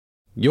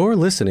You're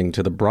listening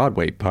to the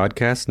Broadway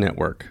Podcast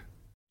Network.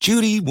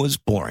 Judy was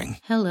boring.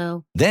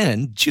 Hello.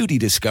 Then Judy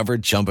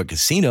discovered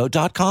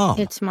ChumbaCasino.com.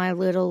 It's my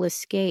little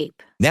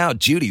escape. Now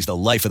Judy's the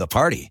life of the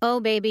party. Oh,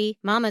 baby,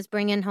 mama's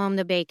bringing home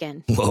the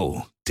bacon.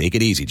 Whoa, take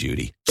it easy,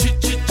 Judy.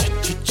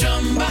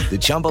 The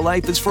Chumba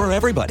life is for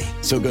everybody.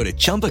 So go to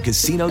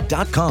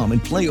ChumbaCasino.com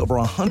and play over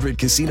 100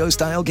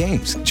 casino-style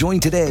games. Join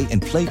today and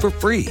play for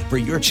free for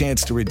your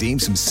chance to redeem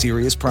some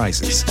serious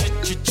prizes.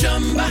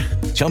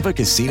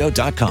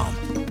 ChumbaCasino.com.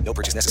 No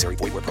purchase necessary.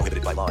 Void where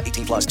prohibited by law.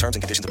 18 plus terms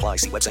and conditions apply.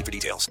 See website for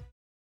details.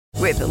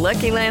 With the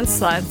Lucky Land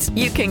Slots,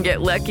 you can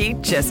get lucky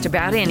just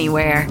about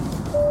anywhere.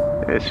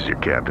 This is your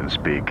captain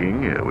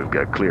speaking. We've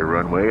got clear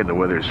runway and the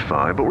weather's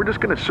fine, but we're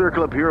just going to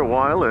circle up here a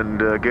while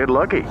and get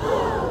lucky.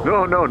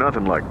 No,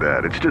 nothing like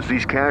that. It's just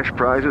these cash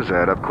prizes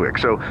add up quick.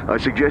 So I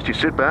suggest you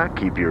sit back,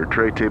 keep your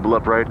tray table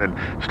upright, and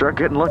start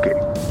getting lucky.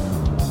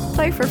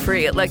 Play for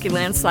free at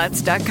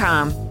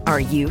LuckyLandSlots.com. Are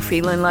you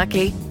feeling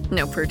lucky?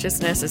 No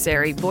purchase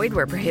necessary. Void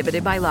where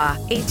prohibited by law.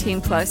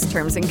 18 plus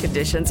terms and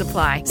conditions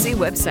apply. See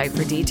website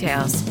for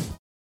details.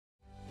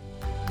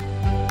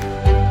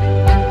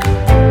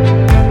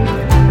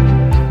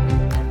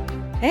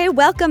 Hey,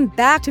 welcome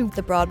back to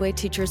the Broadway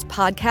Teachers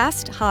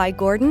Podcast. Hi,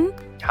 Gordon.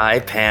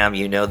 Hi, Pam.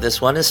 You know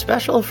this one is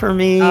special for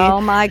me.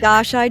 Oh my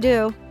gosh, I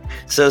do.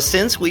 So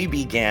since we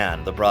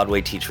began the Broadway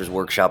Teachers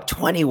Workshop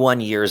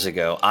 21 years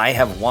ago, I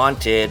have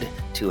wanted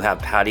to have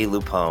Patti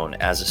LuPone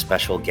as a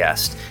special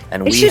guest.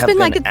 And we She's have been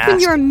like, it's asked, been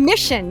your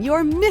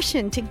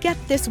mission to get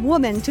this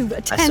woman to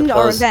attend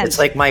our event. It's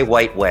like my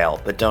white whale,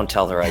 but don't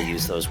tell her I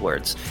use those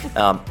words.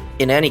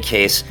 In any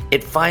case,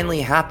 it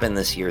finally happened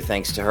this year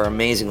thanks to her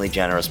amazingly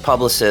generous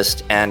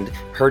publicist and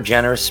her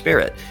generous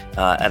spirit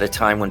at a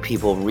time when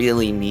people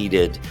really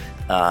needed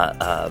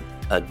a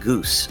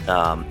goose,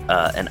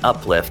 an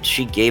uplift.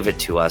 She gave it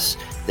to us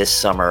this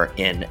summer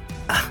in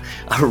a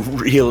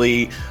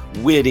really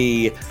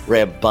witty,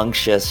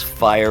 rambunctious,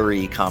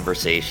 fiery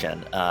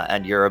conversation.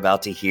 And you're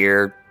about to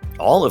hear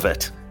all of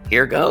it.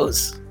 Here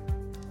goes.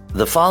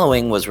 The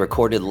following was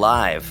recorded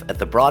live at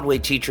the Broadway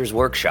Teachers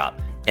Workshop,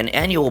 an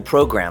annual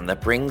program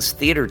that brings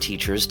theater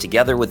teachers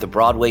together with the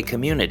Broadway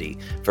community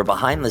for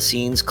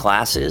behind-the-scenes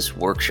classes,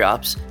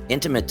 workshops,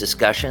 intimate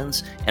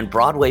discussions, and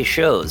Broadway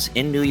shows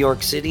in New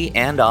York City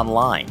and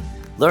online.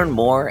 Learn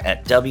more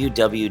at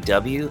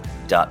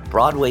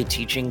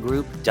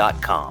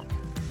www.broadwayteachinggroup.com.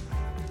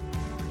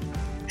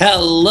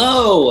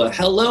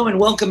 Hello, and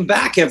welcome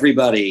back,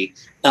 everybody.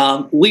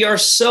 We are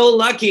so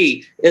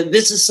lucky.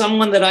 This is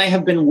someone that I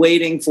have been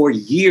waiting for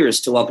years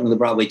to welcome to the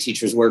Broadway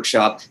Teachers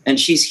Workshop, and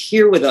she's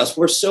here with us.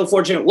 We're so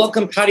fortunate.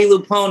 Welcome, Patti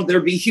LuPone.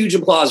 There'd be huge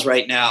applause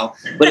right now,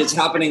 but it's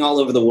happening all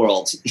over the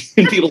world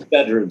in people's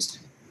bedrooms.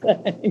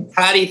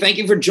 Patti, thank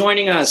you for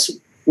joining us.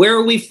 Where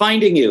are we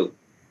finding you?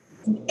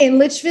 In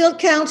Litchfield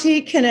County,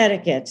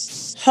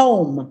 Connecticut.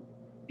 Home.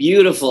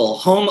 Beautiful.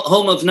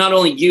 Home of not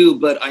only you,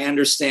 but I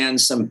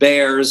understand some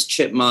bears,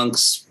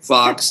 chipmunks,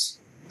 fox.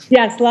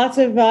 Yes, lots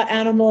of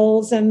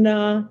animals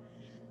and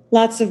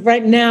lots of,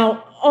 right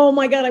now, oh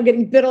my God, I'm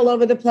getting bit all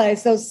over the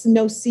place. Those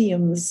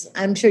no-see-ums.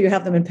 I'm sure you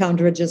have them in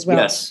Poundridge as well.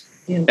 Yes,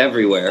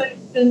 everywhere.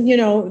 And, you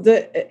know,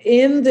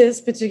 in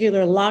this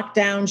particular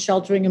lockdown,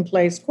 sheltering in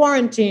place,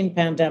 quarantine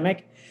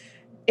pandemic,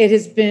 it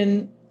has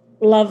been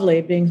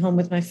lovely being home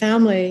with my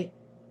family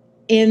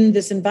in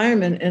this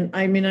environment. And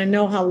I mean, I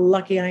know how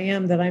lucky I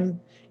am that I'm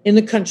in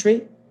the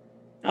country.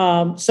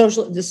 The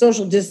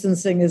social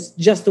distancing is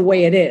just the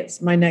way it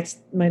is. My next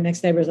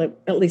neighbor is like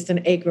at least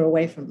an acre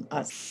away from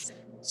us.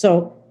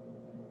 So,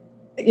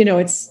 you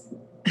know,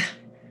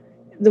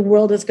 the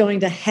world is going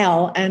to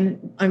hell,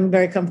 and I'm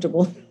very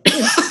comfortable.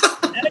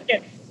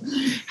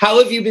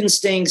 How have you been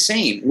staying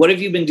sane? What have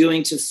you been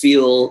doing to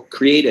feel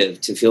creative,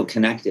 to feel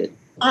connected?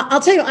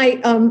 I'll tell you,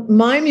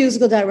 my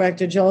musical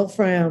director, Joel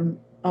Fram,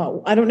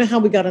 I don't know how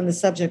we got on the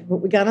subject, but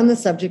we got on the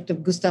subject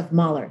of Gustav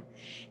Mahler.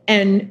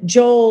 And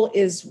Joel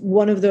is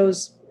one of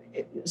those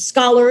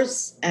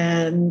scholars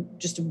and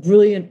just a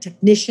brilliant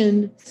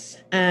technician.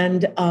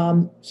 And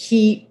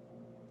he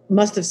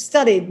must have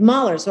studied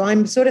Mahler. So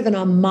I'm sort of in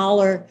a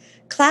Mahler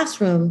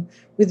classroom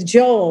with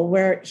Joel,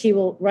 where he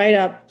will write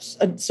up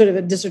a sort of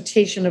a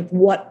dissertation of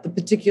what the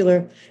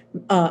particular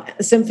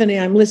symphony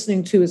I'm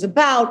listening to is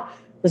about,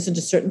 listen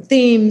to certain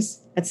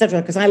themes,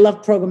 etc. Because I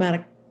love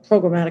programmatic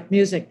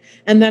music.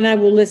 And then I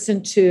will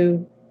listen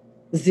to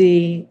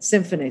the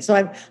symphony.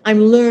 So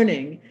I'm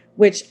learning,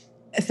 which,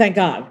 thank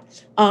God.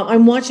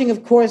 I'm watching,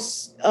 of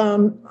course,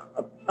 I'm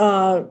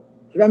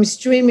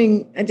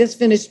streaming. I just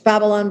finished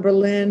Babylon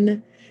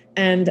Berlin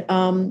and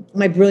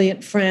My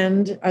Brilliant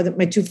Friend are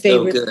my two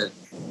favorites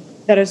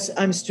that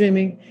I'm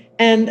streaming.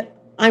 And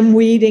I'm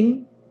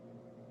weeding.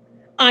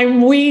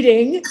 Wait,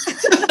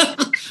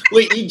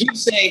 did you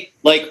say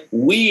like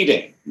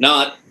weeding,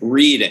 not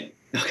reading?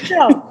 Okay.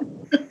 No,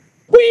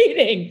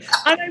 weeding.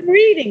 And I'm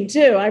reading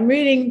too.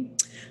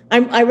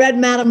 I read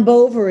Madame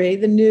Bovary,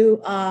 the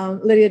new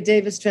Lydia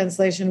Davis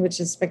translation, which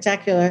is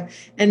spectacular.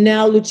 And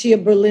now Lucia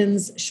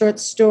Berlin's short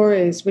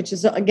stories, which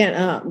is,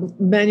 again,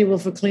 Manual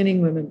for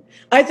Cleaning Women.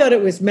 I thought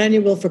it was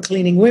Manual for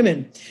Cleaning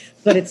Women.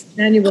 but it's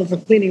manual for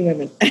cleaning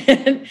women.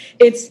 And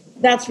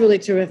that's really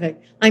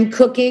terrific. I'm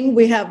cooking.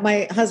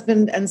 My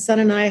husband and son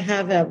and I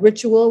have a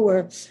ritual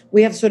where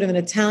we have sort of an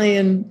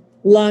Italian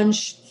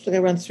lunch, so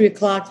around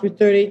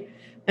 3:30,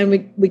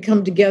 and we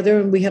come together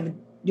and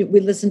we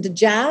listen to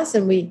jazz,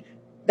 and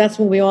that's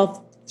when we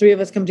all three of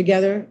us come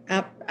together.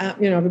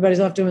 Everybody's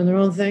off doing their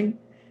own thing.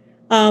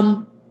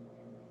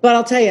 But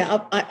I'll tell you,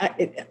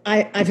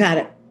 I've had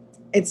it.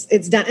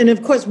 It's done. And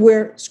of course,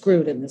 we're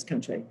screwed in this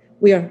country.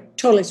 We are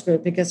totally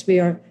screwed because we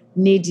are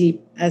knee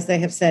deep, as they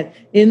have said,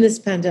 in this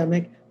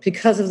pandemic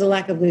because of the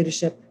lack of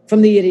leadership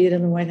from the idiot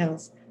in the White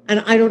House. And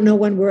I don't know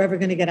when we're ever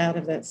going to get out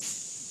of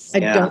this. I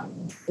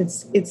don't.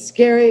 It's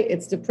scary.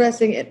 It's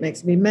depressing. It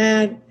makes me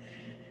mad.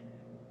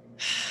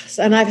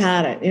 And I've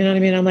had it. You know what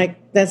I mean? I'm like,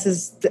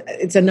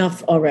 it's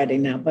enough already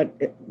now. But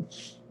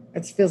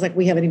it feels like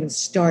we haven't even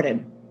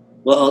started.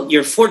 Well,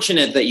 you're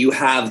fortunate that you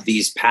have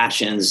these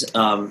passions.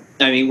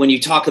 When you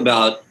talk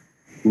about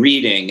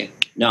reading,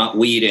 not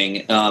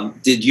weeding,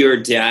 did your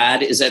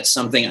dad, is that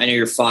something, I know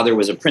your father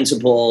was a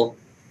principal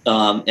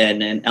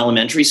in an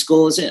elementary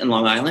school, is it, in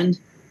Long Island?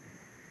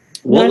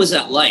 What was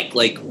that like?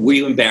 Like, were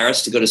you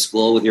embarrassed to go to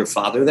school with your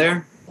father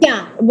there?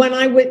 Yeah, when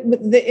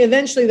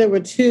eventually there were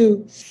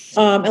two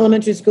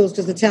elementary schools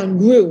because the town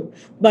grew.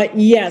 But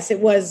yes,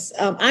 it was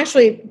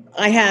actually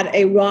I had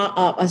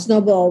a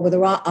snowball with a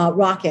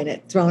rock in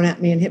it thrown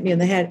at me and hit me in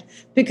the head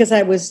because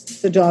I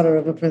was the daughter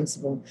of a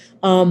principal.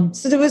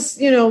 So there was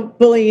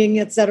bullying,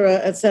 et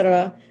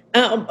cetera.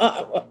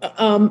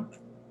 And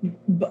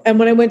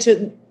when I went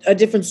to a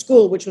different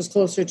school, which was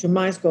closer to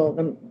my school,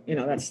 then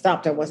that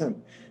stopped. I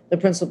wasn't the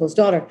principal's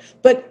daughter,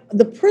 but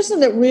the person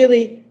that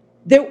really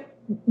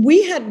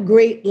we had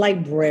great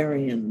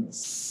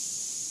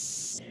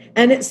librarians,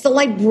 and it's the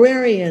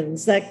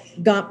librarians that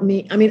got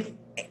me,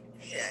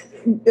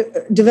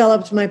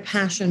 developed my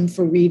passion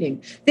for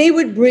reading. They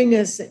would bring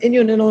us, in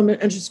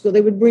elementary school, they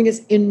would bring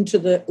us into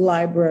the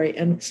library,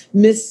 and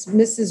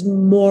Mrs.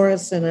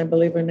 Morrison, I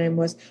believe her name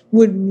was,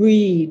 would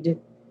read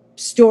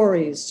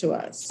stories to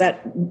us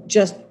that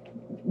just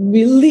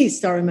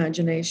released our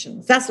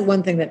imaginations. That's the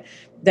one thing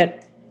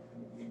that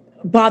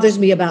bothers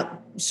me about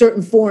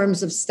certain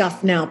forms of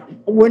stuff now.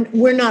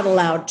 We're not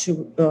allowed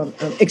to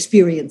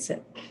experience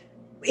it.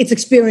 It's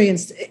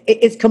experienced.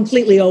 It's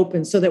completely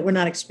open, so that we're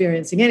not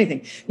experiencing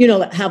anything.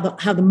 How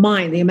the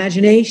mind, the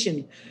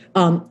imagination,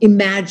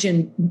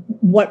 imagine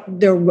what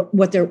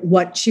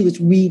she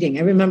was reading.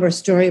 I remember a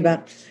story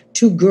about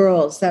two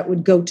girls that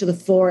would go to the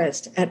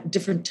forest at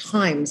different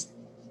times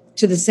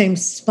to the same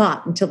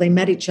spot until they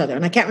met each other,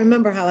 and I can't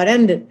remember how it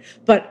ended.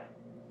 But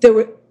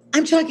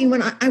I'm talking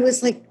when I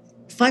was like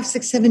 5,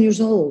 6, 7 years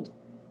old.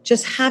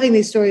 Just having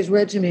these stories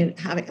read to me and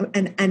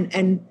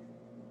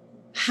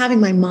having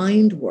my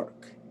mind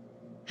work,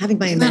 having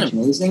my imagination.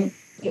 Amazing?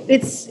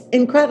 It's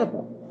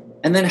incredible.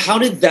 And then how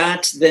did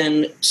that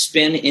then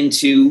spin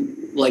into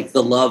like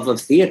the love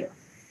of theater?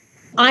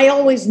 I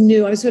always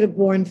knew I was sort of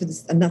born for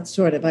this, not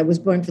sort of, I was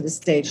born for the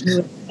stage,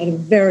 knew it at a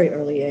very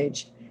early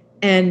age.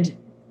 And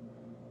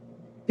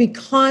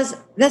because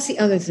that's the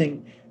other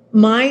thing,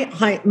 my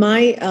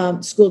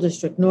school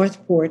district,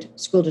 Northport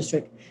School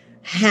District,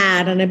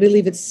 had, and I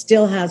believe it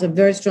still has, a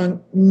very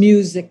strong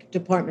music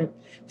department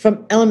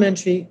from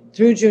elementary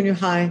through junior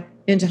high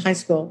into high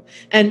school.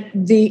 And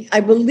I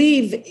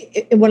believe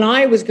when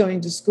I was going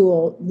to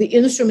school, the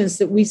instruments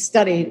that we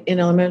studied in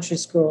elementary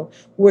school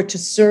were to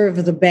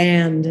serve the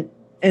band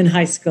in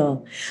high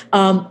school.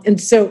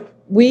 And so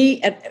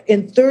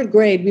in third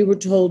grade, we were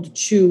told to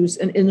choose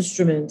an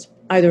instrument,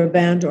 either a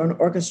band or an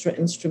orchestra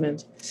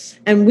instrument.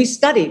 And we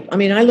studied.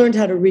 I learned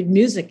how to read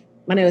music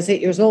when I was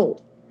 8 years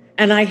old.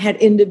 And I had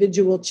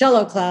individual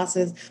cello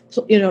classes,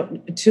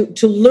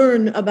 to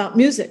learn about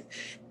music.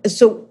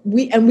 So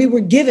we were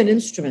given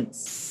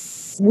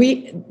instruments.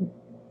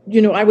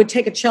 I would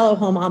take a cello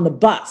home on the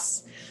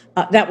bus.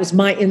 That was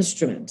my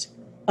instrument.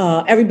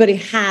 Everybody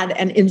had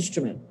an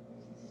instrument.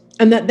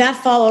 And that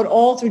followed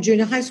all through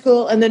junior high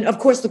school. And then, of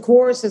course, the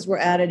choruses were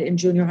added in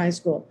junior high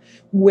school,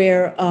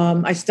 where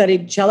I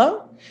studied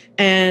cello.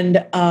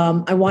 And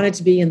I wanted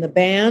to be in the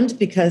band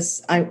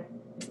because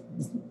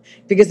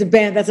the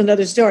band, that's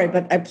another story,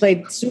 but I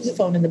played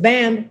sousaphone in the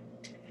band,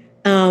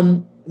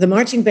 the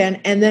marching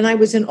band, and then I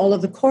was in all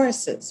of the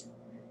choruses.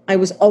 I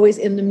was always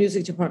in the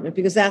music department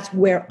because that's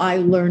where I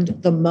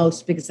learned the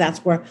most, because that's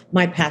where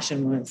my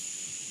passion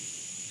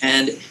was.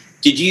 And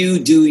did you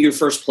do your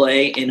first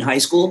play in high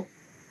school?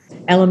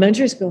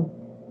 Elementary school.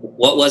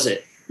 What was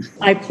it?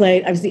 I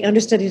was the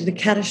understudy to the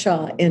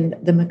Cadishaw in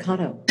The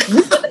Mikado.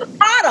 The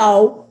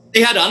Mikado?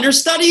 They had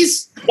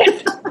understudies?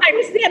 I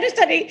was the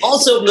understudy.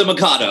 Also The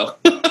Mikado.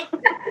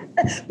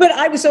 But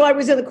I was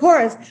in the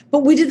chorus, but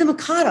we did the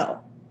Mikado.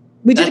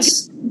 We did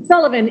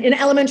Sullivan in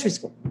elementary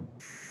school.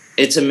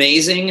 It's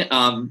amazing.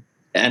 And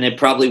it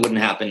probably wouldn't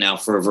happen now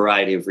for a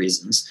variety of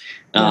reasons.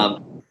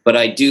 But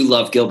I do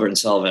love Gilbert and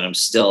Sullivan. I'm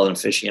still an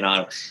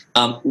aficionado.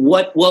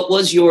 What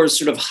was your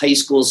sort of high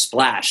school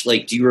splash?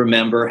 Like, do you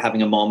remember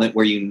having a moment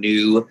where you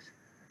knew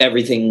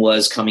everything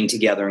was coming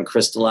together and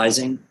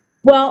crystallizing?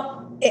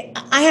 Well,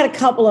 I had a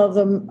couple of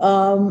them.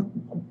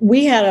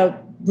 We had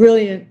a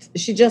brilliant,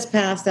 she just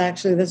passed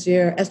actually this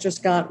year. Esther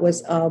Scott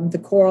was the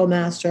choral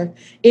master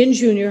in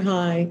junior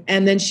high,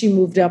 and then she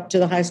moved up to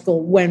the high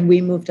school when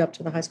we moved up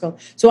to the high school.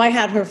 So I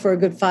had her for a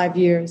good 5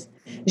 years.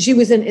 She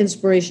was an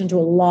inspiration to a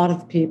lot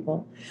of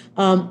people.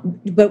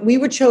 But we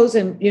were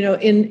chosen,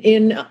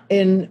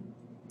 in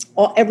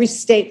every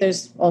state,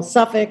 there's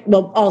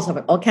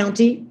all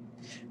county,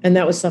 and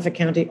that was Suffolk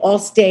County, all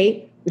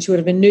state, which would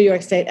have been New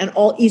York State, and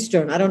all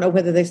Eastern. I don't know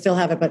whether they still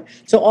have it, but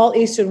so all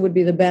Eastern would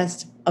be the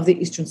best of the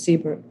Eastern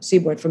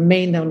seaboard, from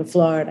Maine down to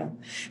Florida.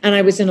 And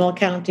I was in all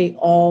county,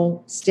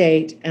 all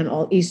state, and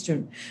all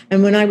Eastern.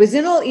 And when I was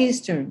in all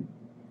Eastern,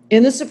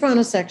 in the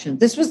soprano section,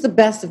 this was the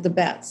best of the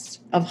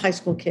best of high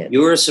school kids.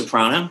 You were a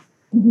soprano?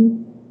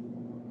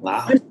 Mm-hmm.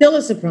 Wow. I'm still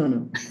a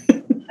soprano.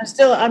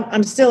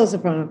 I'm still a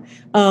soprano.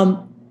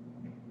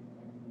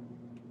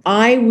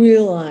 I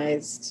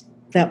realized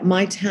that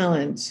my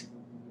talent,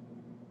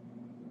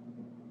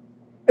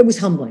 it was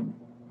humbling,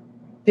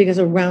 because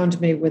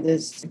around me were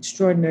these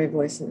extraordinary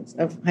voices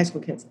of high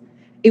school kids.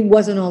 It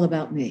wasn't all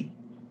about me.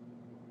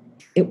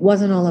 It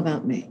wasn't all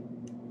about me.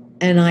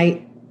 And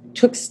I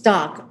took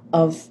stock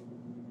of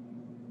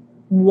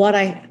what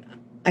I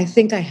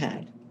think I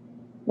had,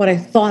 what I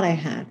thought I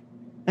had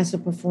as a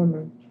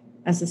performer,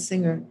 as a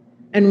singer,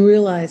 and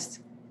realized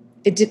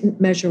it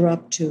didn't measure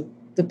up to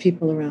the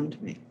people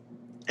around me.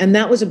 And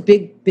that was a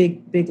big,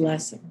 big, big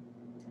lesson,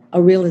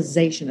 a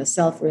realization, a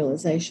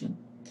self-realization.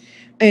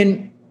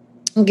 And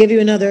I'll give you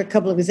another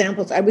couple of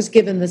examples. I was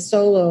given the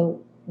solo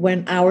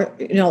when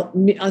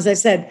as I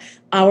said,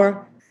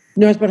 our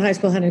Northport High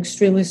School had an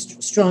extremely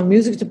strong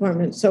music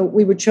department. So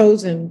we were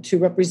chosen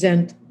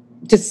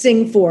to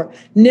sing for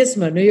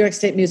NYSMA, New York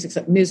State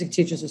Music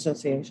Teachers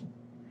Association.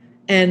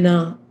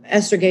 And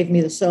Esther gave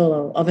me the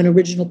solo of an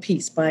original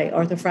piece by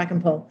Arthur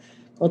Frackenpohl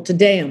called Te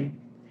Deum.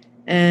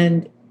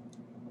 And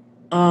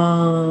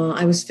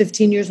I was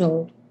 15 years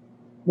old.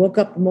 Woke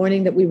up the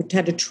morning that we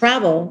had to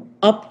travel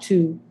up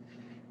to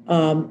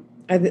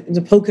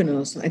the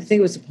Poconos. I think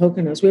it was the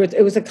Poconos.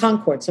 It was a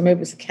Concord, so maybe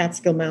it was the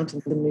Catskill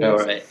Mountains in New York.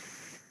 All right.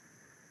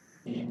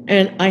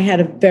 And I had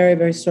a very,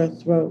 very sore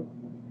throat.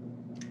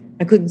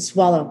 I couldn't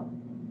swallow.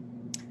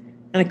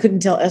 And I couldn't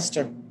tell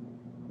Esther,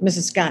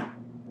 Mrs. Scott.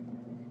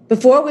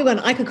 Before we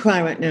went, I could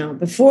cry right now.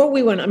 Before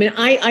we went,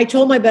 I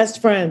told my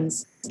best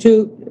friends,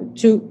 the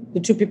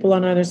two people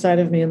on either side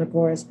of me in the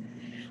chorus,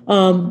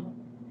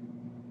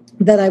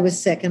 that I was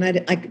sick, and I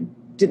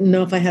didn't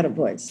know if I had a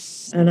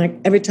voice.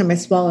 And every time I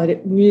swallowed,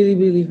 it really,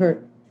 really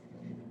hurt.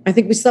 I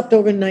think we slept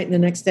overnight, and the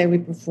next day we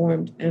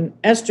performed. And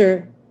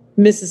Esther,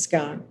 Mrs.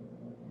 Scott,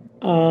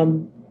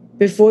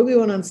 before we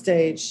went on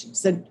stage,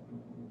 said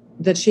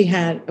that she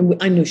had,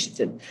 and I knew she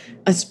did,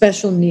 a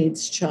special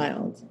needs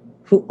child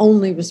who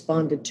only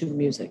responded to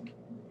music.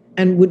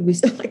 And would we,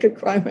 I could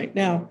cry right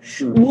now,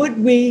 would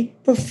we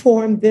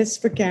perform this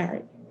for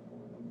Gary?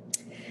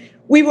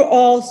 We were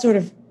all sort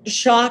of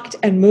shocked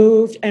and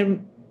moved.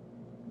 And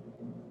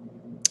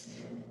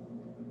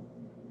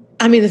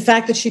the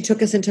fact that she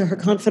took us into her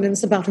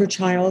confidence about her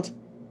child,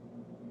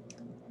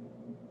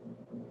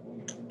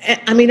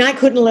 I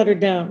couldn't let her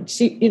down.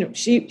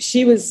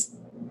 She was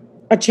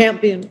a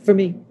champion for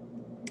me.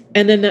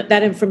 And then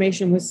that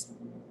information was,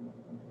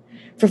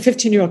 for a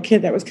 15-year-old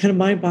kid, that was kind of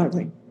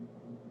mind-boggling.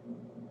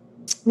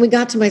 We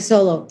got to my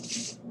solo.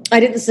 I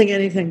didn't sing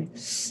anything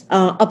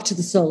up to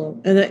the solo.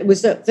 And it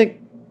was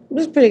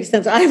pretty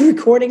extensive. I have a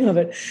recording of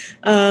it.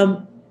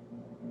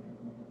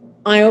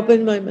 I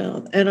opened my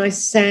mouth and I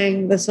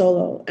sang the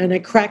solo, and I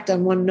cracked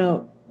on one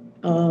note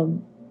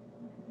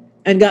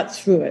and got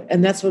through it.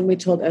 And that's when we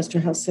told Esther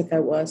how sick I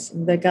was.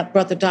 And they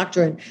brought the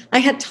doctor in. I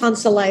had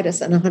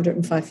tonsillitis and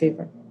 105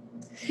 fever.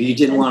 You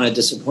didn't want to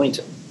disappoint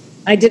her.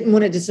 I didn't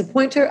want to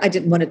disappoint her. I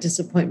didn't want to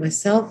disappoint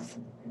myself.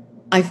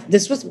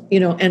 This was,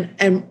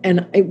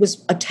 and it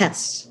was a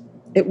test.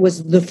 It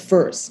was the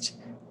first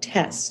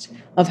test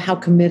of how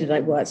committed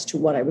I was to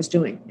what I was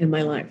doing in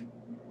my life.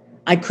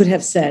 I could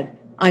have said,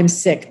 I'm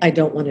sick, I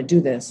don't want to do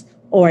this.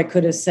 Or I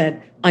could have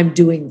said, I'm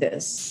doing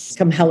this,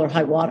 come hell or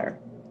high water.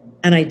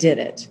 And I did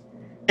it.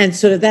 And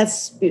sort of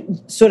that's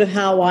sort of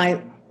how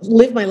I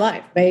live my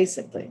life,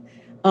 basically.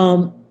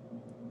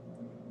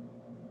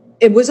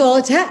 It was all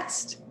a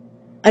test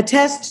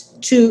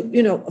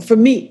to, for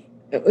me.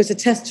 It was a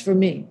test for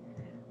me.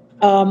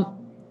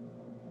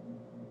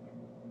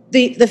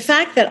 The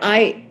fact that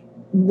I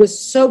was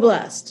so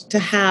blessed to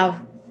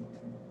have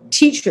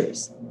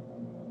teachers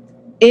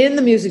in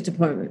the music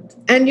department.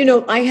 And,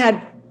 I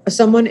had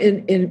someone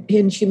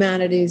in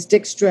humanities,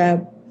 Dick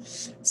Streb,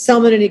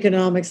 someone in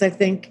economics, I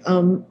think,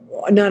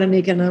 not in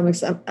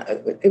economics.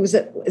 Is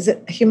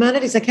it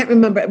humanities? I can't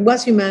remember. It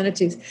was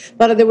humanities.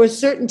 But there were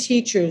certain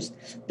teachers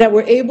that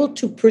were able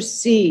to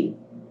perceive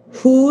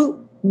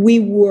who we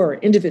were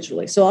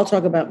individually. So I'll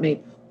talk about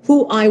me,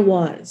 who I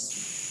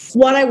was,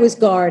 what I was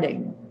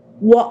guarding,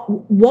 what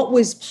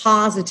was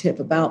positive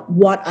about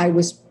what I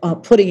was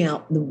putting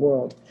out in the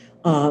world.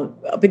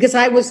 Because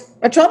I was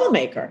a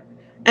troublemaker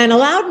and a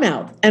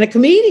loudmouth and a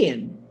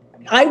comedian.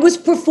 I was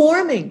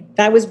performing.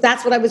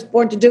 That's what I was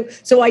born to do.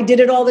 So I did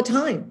it all the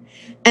time.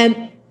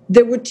 And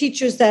there were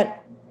teachers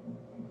that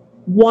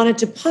wanted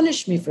to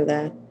punish me for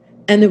that.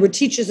 And there were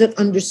teachers that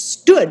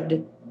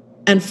understood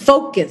and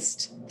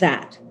focused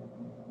that.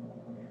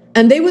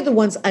 And they were the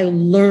ones I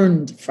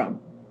learned from,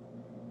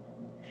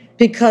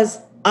 because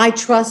I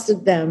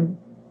trusted them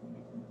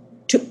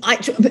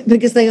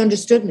because they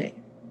understood me.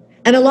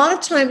 And a lot of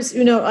times,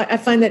 I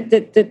find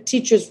that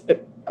teachers,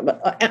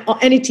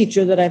 any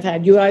teacher that I've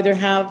had, you either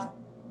have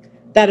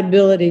that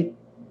ability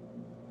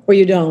or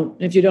you don't.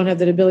 And if you don't have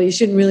that ability, you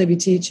shouldn't really be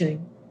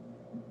teaching,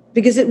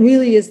 because it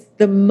really is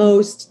the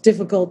most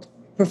difficult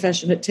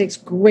profession. It takes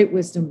great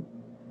wisdom,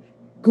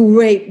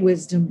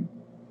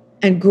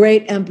 and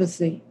great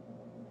empathy,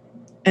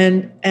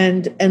 and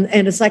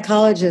a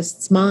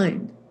psychologist's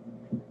mind.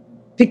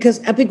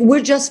 Because I think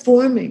we're just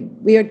forming.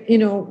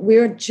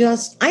 We're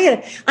just.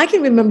 I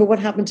can remember what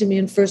happened to me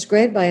in first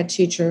grade by a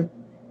teacher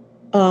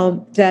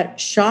that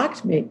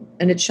shocked me,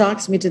 and it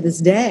shocks me to this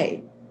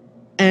day.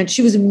 And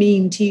she was a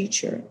mean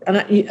teacher,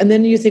 and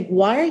then you think,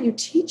 why are you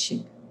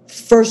teaching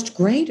first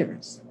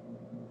graders?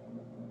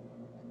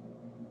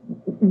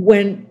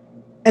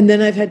 And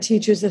then I've had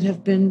teachers that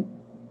have been.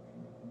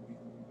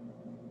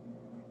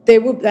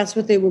 That's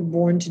what they were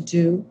born to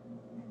do.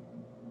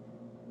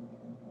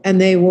 And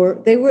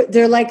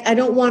they're like, I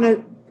don't want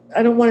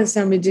to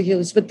sound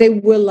ridiculous, but they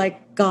were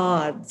like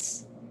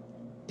gods,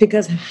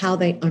 because of how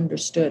they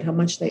understood, how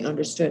much they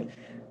understood,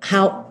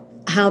 how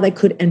they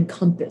could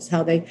encompass,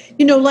 how they,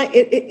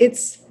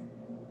 it's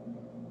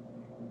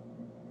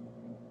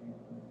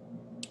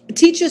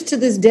teachers to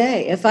this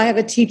day. If I have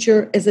a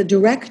teacher as a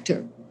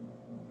director,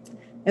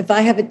 if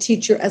I have a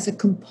teacher as a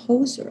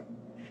composer,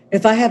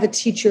 if I have a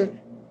teacher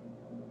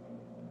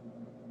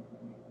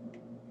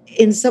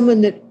in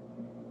someone that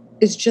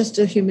is just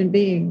a human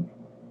being,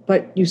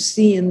 but you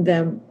see in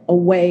them a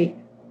way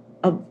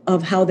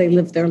of how they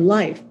live their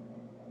life,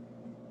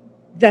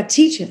 that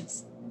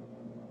teaches.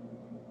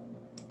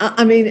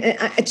 I mean,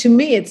 to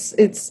me, it's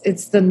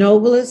the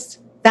noblest,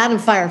 that and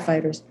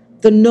firefighters,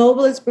 the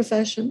noblest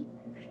profession.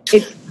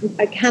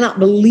 I cannot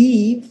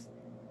believe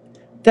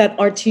that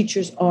our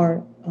teachers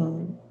are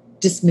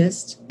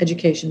dismissed.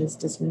 Education is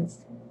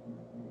dismissed.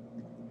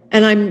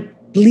 And I'm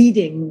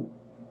bleeding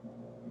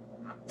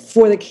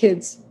for the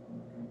kids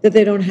that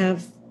they don't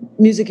have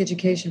music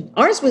education.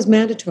 Ours was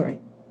mandatory.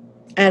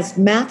 As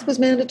math was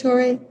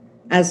mandatory,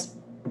 as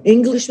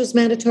English was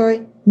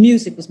mandatory,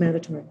 music was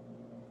mandatory.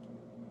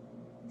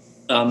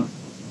 Can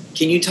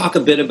you talk a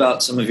bit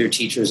about some of your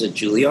teachers at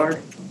Juilliard?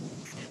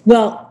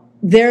 Well,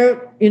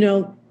 that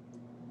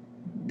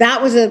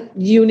was a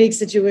unique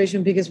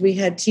situation because we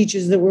had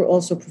teachers that were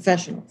also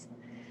professionals.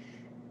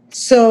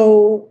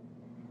 So,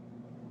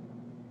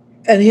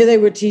 and here they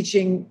were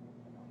teaching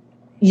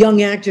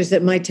young actors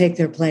that might take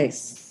their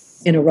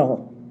place in a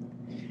role.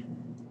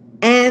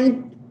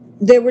 And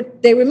they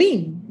were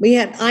mean.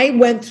 I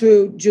went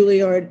through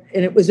Juilliard,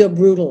 and it was a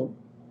brutal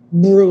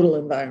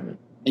environment.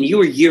 And you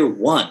were year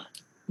one.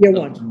 Group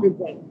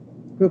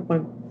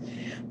one.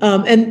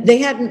 And they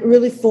hadn't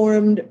really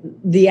formed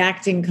the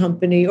acting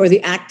company or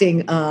the acting.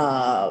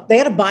 They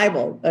had a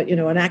Bible,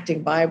 an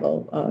acting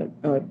Bible.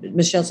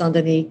 Michel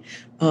Saint-Denis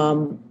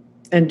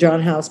and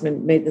John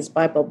Houseman made this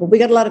Bible, but we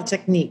got a lot of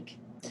technique.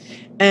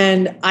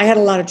 And I had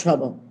a lot of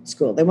trouble at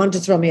school. They wanted to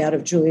throw me out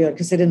of Juilliard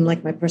because they didn't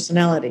like my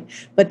personality,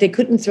 but they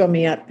couldn't throw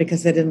me out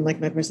because they didn't like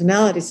my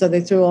personality. So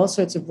they threw all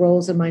sorts of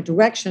roles in my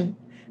direction,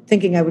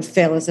 thinking I would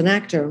fail as an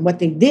actor. And what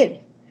they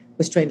did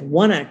was train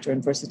one actor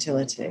in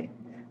versatility.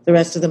 The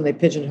rest of them they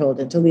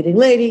pigeonholed into leading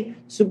lady,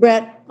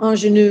 soubrette,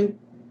 ingenue,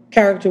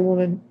 character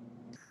woman.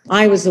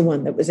 I was the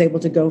one that was able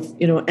to go,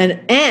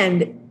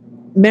 and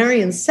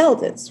Marion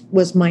Seldes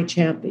was my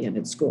champion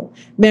at school.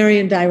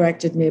 Marion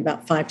directed me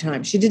about 5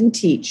 times. She didn't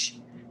teach,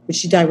 but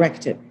she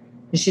directed.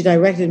 And she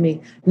directed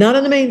me, not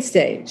on the main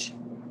stage,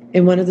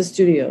 in one of the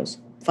studios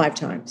 5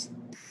 times.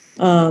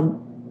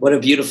 What a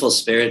beautiful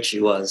spirit she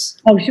was.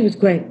 Oh, she was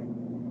great.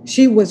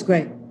 She was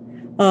great.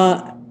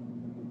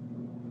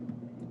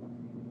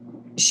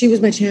 She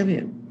was my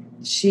champion.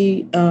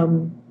 She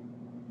was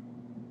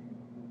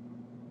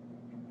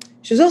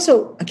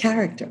also a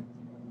character.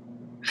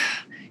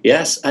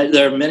 Yes,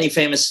 there are many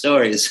famous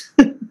stories.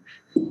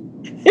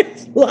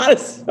 There's a lot of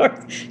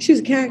stories. She was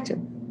a character.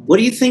 What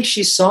do you think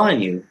she saw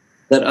in you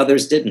that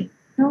others didn't?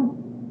 No.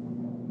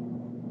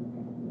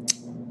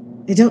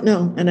 I don't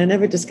know, and I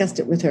never discussed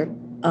it with her.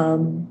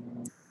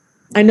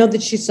 I know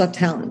that she saw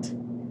talent.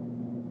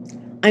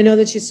 I know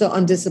that she saw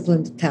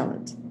undisciplined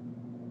talent.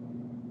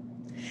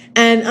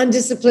 And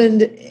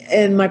undisciplined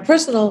in my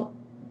personal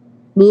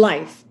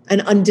life,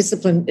 and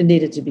undisciplined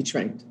needed to be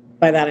trained.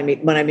 By that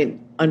when I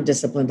mean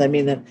undisciplined, I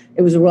mean that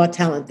it was a raw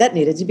talent that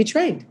needed to be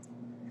trained.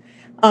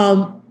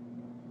 But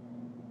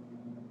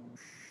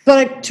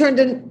I turned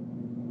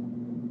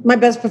in my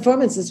best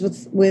performances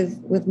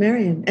with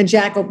Marion and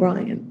Jack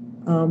O'Brien.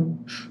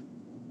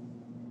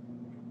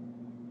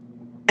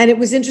 And it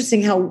was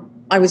interesting how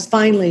I was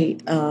finally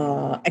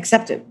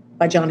accepted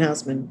by John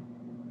Houseman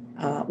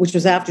which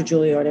was after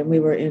Juilliard, and we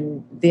were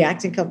in the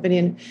acting company,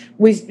 and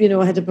we,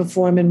 had to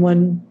perform in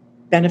one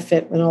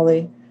benefit when all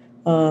the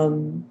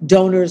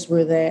donors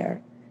were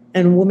there.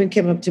 And a woman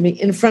came up to me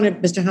in front of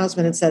Mr.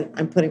 Houseman and said,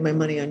 "I'm putting my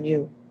money on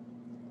you."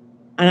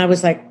 And I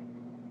was like,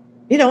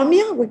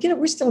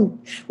 we're still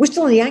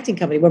in the acting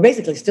company. We're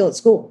basically still at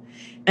school.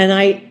 And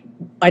I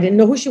didn't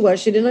know who she was.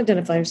 She didn't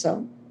identify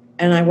herself.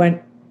 And I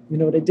went, you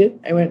know what I did?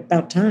 I went,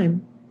 "About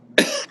time."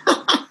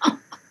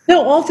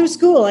 No, all through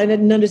school, I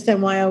didn't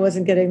understand why I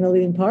wasn't getting the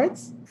leading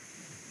parts.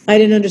 I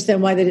didn't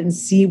understand why they didn't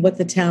see what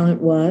the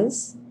talent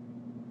was.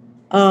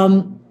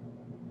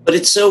 But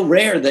it's so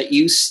rare that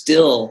you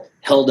still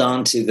held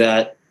on to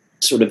that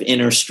sort of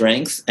inner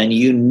strength, and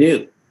you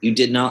knew you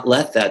did not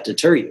let that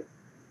deter you.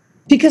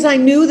 Because I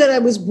knew that I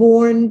was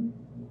born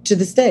to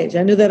the stage.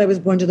 I knew that I was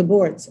born to the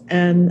boards.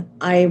 And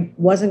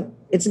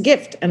it's a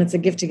gift, and it's a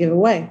gift to give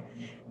away.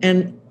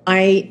 And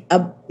I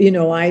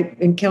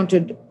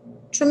encountered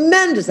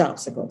tremendous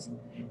obstacles.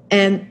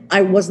 And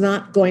I was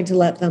not going to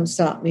let them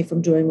stop me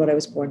from doing what I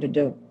was born to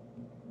do.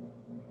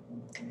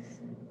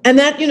 And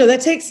that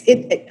takes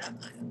it.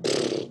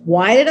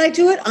 Why did I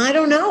do it? I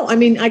don't know. I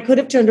mean, I could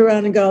have turned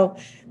around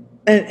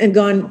and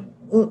gone,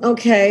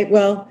 okay,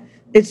 well,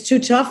 it's too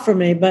tough for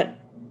me, but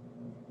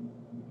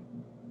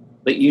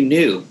you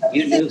knew.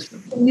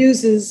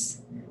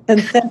 Muses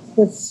and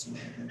therapists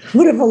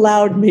would have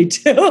allowed me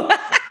to.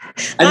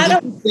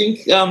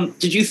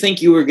 Did you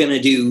think you were going to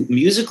do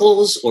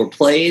musicals or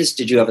plays?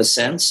 Did you have a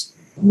sense?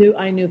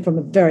 I knew from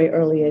a very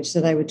early age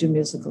that I would do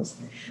musicals,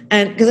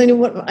 and because I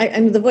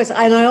knew the voice,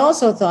 and I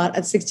also thought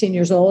at 16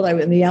 years old, I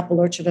was in the apple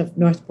orchard of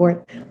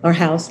Northport, our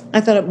house.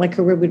 I thought my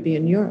career would be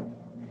in Europe.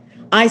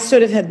 I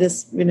sort of had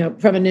this,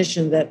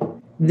 premonition that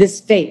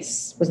this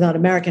face was not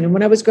American. And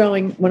when I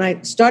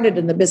started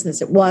in the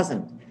business, it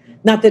wasn't.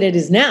 Not that it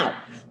is now,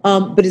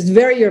 but it's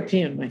very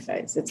European. My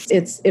face,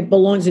 it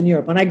belongs in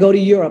Europe. When I go to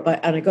Europe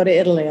and I go to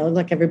Italy, I look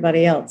like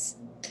everybody else.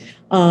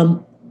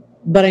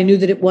 But I knew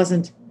that it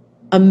wasn't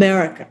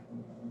America.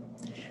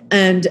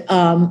 And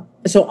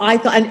so I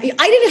thought, and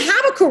I didn't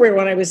have a career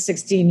when I was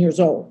 16 years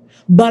old,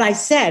 but I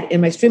said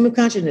in my stream of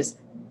consciousness,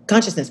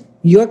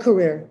 your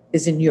career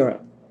is in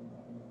Europe.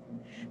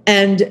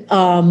 And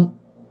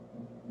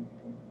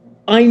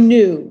I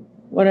knew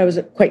when I was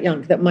quite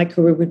young that my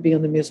career would be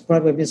on the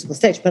Broadway musical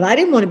stage, but I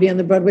didn't want to be on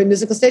the Broadway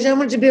musical stage. I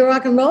wanted to be a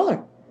rock and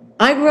roller.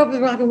 I grew up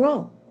with rock and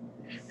roll,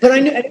 but I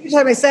knew every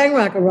time I sang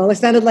rock and roll, I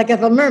sounded like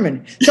Ethel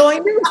Merman. So I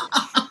knew.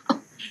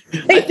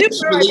 I think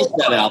you released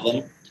that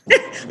album.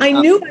 I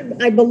knew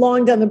I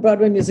belonged on the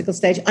Broadway musical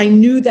stage. I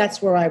knew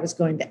that's where I was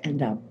going to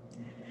end up.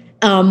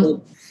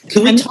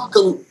 Can we talk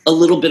a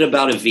little bit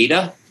about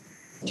Evita?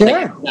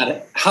 Sure.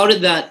 How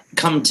did that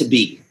come to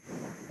be?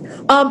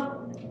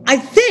 I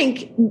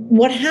think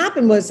what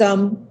happened was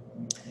Joanna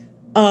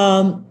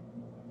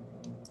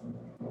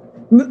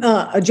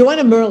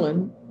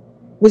Merlin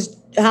was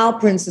Hal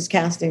Prince's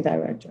casting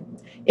director.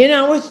 In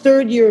our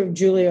third year of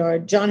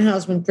Juilliard, John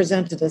Houseman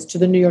presented us to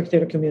the New York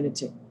theater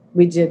community.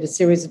 We did a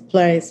series of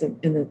plays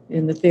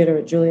in the theater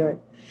at Juilliard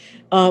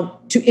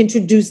to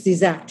introduce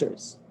these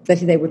actors that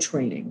they were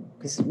training,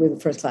 because we were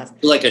the first class.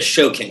 Like a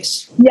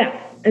showcase. Yeah.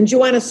 And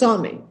Joanna saw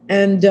me,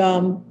 and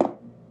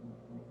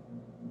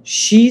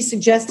she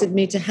suggested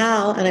me to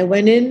Hal, and I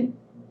went in.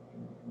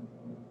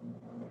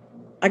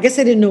 I guess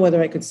I didn't know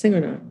whether I could sing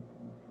or not.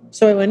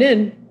 So I went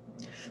in.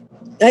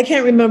 I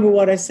can't remember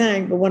what I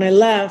sang, but when I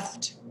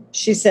left,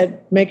 she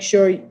said, "Make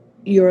sure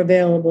you're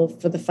available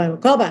for the final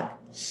callback."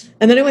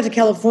 And then I went to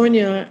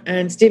California,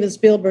 and Steven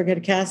Spielberg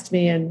had cast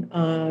me in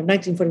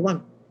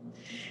 1941.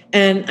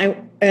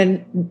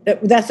 And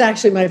that's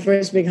actually my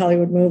first big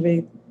Hollywood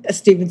movie,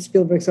 Steven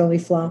Spielberg's only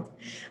flop.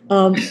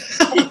 And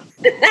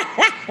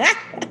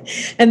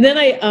then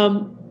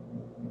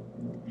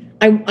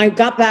I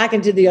got back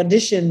into the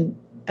audition,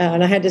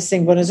 and I had to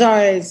sing Buenos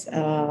Aires,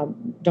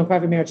 Don't Cry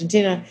for Me,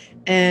 Argentina,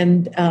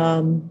 and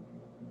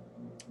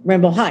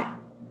Rainbow High.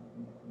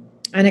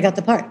 And I got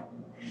the part.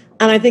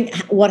 And I think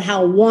what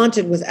Hal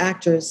wanted was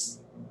actors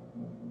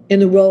in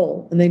the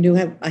role, and they knew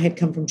I had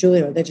come from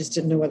Juilliard. They just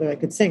didn't know whether I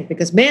could sing,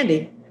 because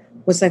Mandy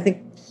was, I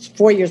think,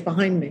 4 years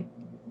behind me.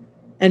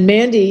 And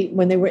Mandy,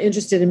 when they were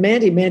interested in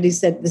Mandy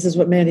said, "This is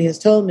what Mandy has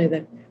told me,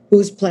 that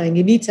who's playing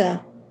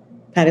Evita,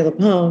 Patti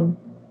LuPone,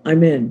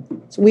 I'm in."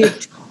 So we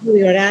have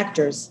Juilliard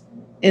actors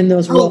in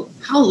those roles.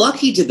 How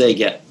lucky did they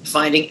get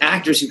finding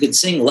actors who could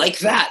sing like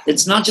that?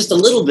 It's not just a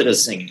little bit of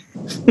singing.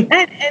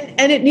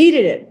 and it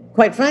needed it,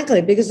 quite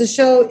frankly, because the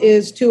show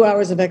is 2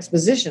 hours of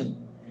exposition.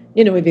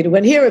 Evita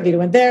went here, Evita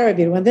went there,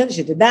 Evita went then,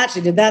 she did that.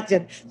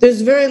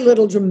 There's very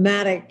little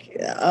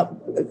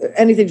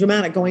anything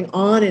dramatic going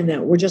on in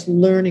that. We're just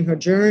learning her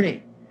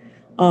journey.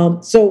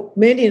 So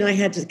Mandy and I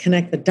had to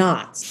connect the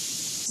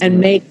dots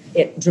and make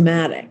it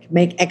dramatic,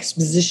 make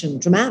exposition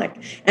dramatic.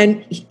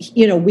 And,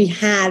 we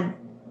had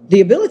the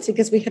ability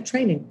because we had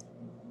training.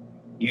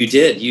 You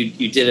did.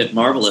 You did it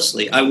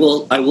marvelously. I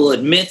will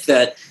admit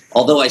that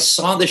although I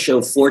saw the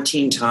show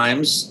 14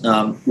 times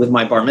with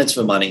my bar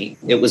mitzvah money,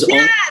 it was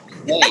only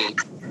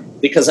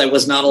because I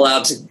was not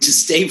allowed to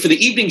stay for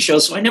the evening show,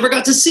 so I never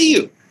got to see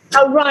you.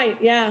 Oh,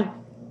 right, yeah.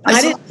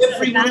 I didn't saw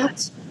everyone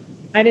else.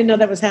 I didn't know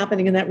that was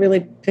happening, and that really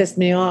pissed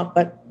me off.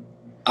 But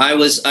I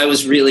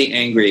was really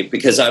angry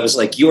because I was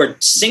like, you are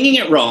singing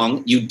it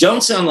wrong. You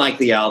don't sound like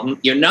the album.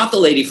 You're not the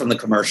lady from the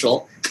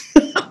commercial.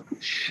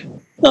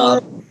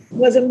 It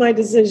wasn't my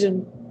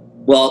decision.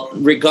 Well,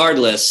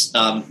 regardless,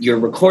 your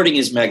recording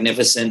is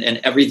magnificent, and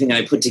everything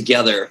I put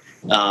together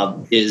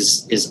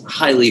is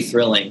highly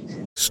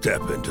thrilling.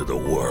 Step into the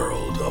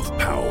world of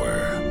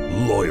power,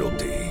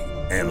 loyalty,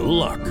 and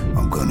luck.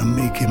 I'm gonna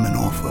make him an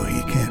offer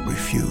he can't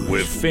refuse.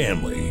 With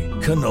family,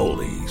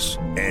 cannolis,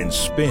 and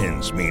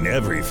spins mean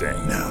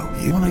everything. Now,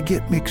 you wanna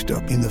get mixed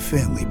up in the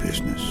family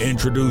business.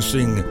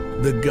 Introducing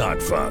The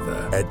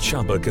Godfather at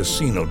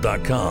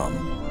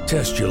ChumbaCasino.com.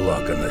 Test your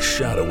luck in the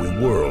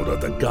shadowy world of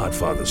The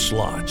Godfather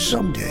slot.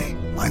 Someday,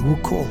 I will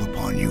call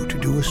upon you to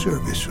do a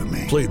service for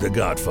me. Play The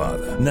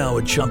Godfather, now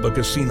at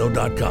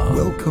ChumbaCasino.com.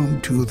 Welcome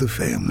to the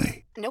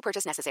family. No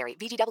purchase necessary.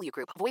 VGW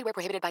Group. Void where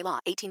prohibited by law.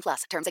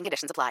 18+. Terms and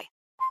conditions apply.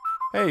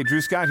 Hey,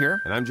 Drew Scott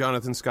here, and I'm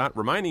Jonathan Scott,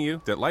 reminding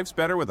you that life's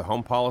better with a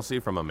home policy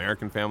from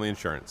American Family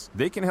Insurance.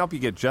 They can help you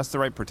get just the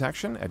right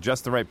protection at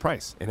just the right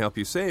price and help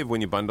you save when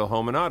you bundle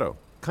home and auto.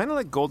 Kind of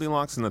like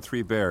Goldilocks and the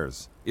Three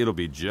Bears. It'll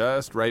be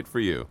just right for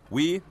you.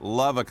 We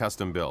love a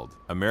custom build.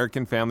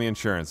 American Family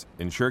Insurance.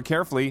 Insure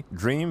carefully,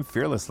 dream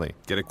fearlessly.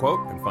 Get a quote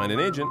and find an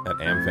agent at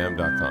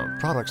amfam.com.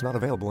 Products not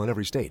available in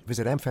every state.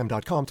 Visit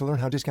amfam.com to learn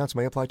how discounts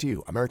may apply to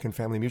you. American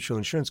Family Mutual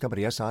Insurance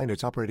Company, SI, and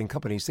its operating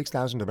company,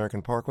 6000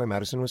 American Parkway,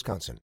 Madison,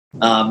 Wisconsin.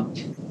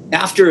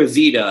 After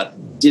Evita,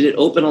 did it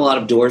open a lot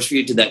of doors for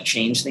you? Did that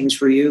change things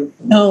for you?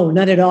 No,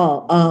 not at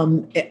all. I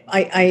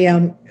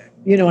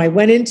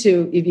went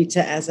into Evita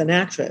as an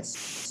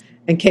actress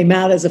and came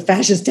out as a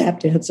fascist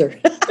tap dancer.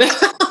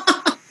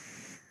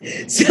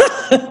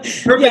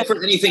 Perfect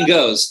for anything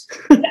goes.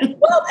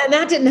 Well, and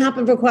that didn't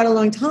happen for quite a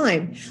long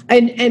time.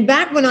 And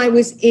back when I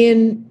was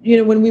in,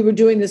 when we were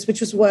doing this, which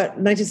was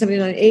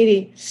 1979,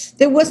 80,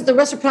 there was the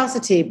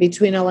reciprocity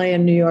between LA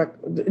and New York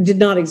did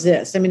not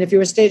exist. I mean, if you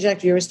were a stage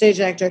actor, you're a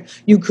stage actor.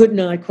 You could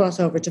not cross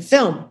over to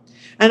film.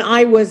 And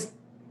I was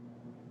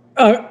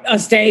a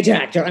stage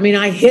actor. I mean,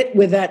 I hit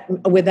with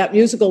that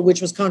musical,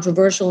 which was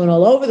controversial and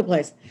all over the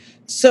place.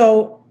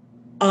 So,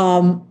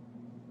 no,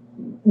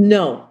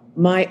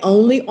 my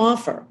only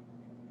offer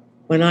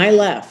when I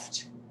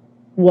left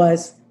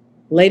was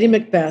Lady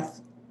Macbeth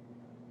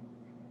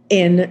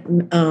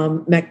in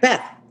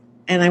Macbeth.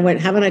 And I went,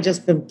 haven't I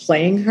just been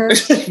playing her?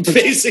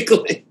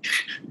 Basically.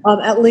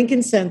 At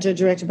Lincoln Center,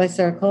 directed by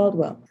Sarah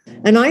Caldwell.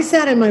 And I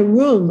sat in my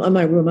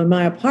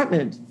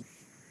apartment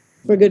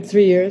for a good 4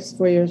 years,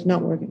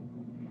 not working.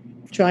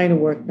 Trying to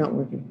work, not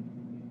working.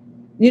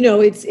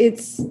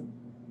 It's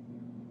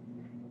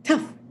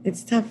tough.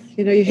 It's tough.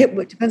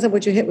 It depends on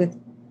what you hit with.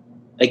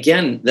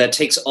 Again, that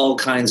takes all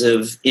kinds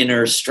of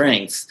inner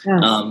strength.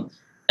 Yeah.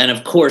 And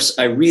of course,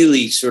 I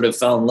really sort of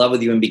fell in love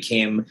with you and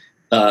became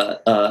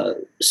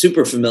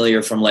super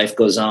familiar from Life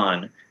Goes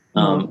On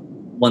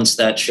once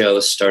that show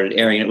started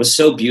airing. It was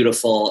so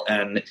beautiful.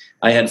 And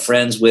I had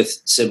friends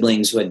with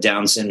siblings who had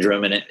Down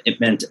syndrome, and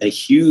it meant a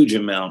huge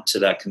amount to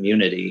that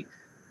community.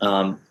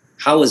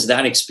 How was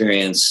that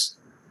experience?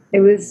 It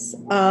was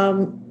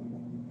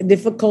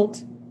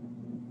difficult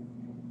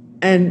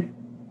and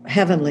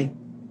heavenly.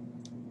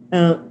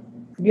 I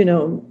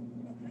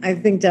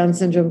think Down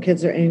syndrome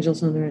kids are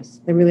angels on earth.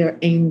 They really are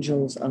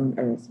angels on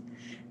earth.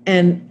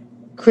 And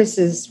Chris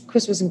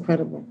was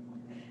incredible.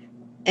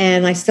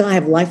 And I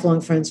have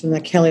lifelong friends from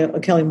that.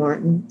 Kelly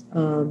Martin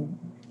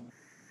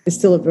is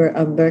still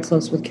I'm very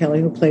close with Kelly,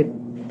 who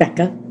played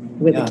Becca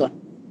with the play.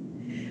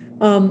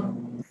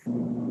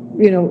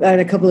 I had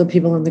a couple of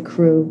people on the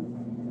crew,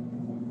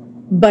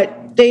 but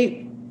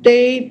it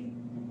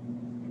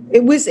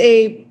was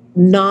a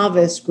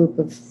novice group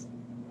of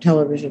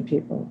television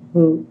people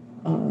who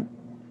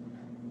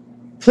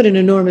put an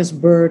enormous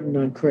burden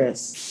on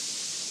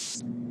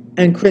Chris.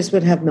 And Chris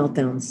would have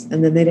meltdowns,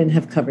 and then they didn't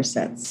have cover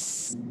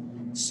sets.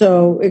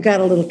 So it got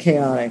a little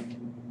chaotic.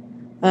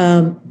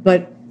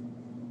 But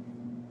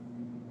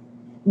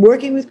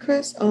working with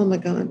Chris, oh my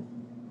God.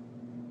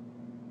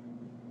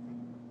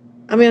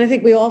 I mean, I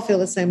think we all feel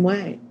the same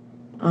way.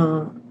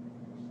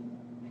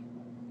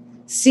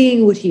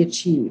 Seeing what he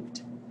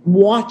achieved,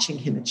 watching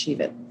him achieve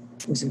it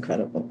was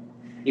incredible.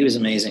 He was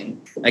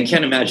amazing. I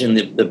can't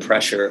imagine the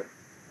pressure.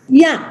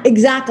 Yeah,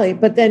 exactly.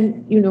 But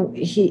then,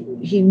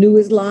 he knew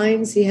his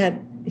lines. He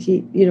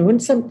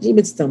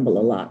would stumble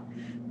a lot,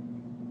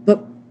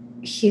 but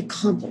he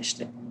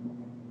accomplished it.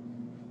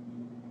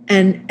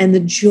 And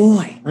the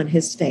joy on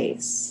his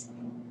face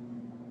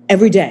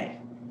every day.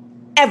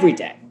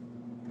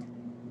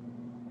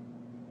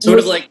 Sort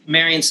of like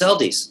Marion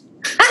Seldes.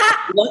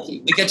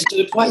 Lucky. We get to do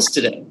it twice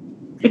today.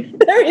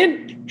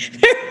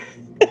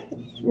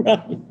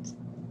 Right.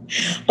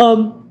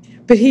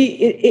 But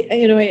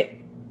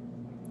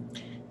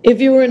if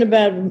you were in a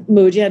bad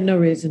mood, you had no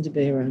reason to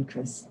be around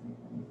Chris.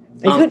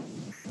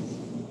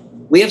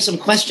 We have some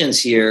questions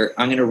here.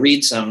 I'm going to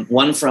read some.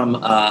 One from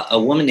a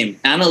woman named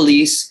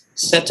Annalise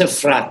Sette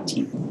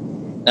Frati.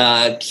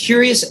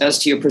 Curious as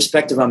to your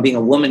perspective on being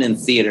a woman in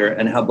theater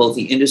and how both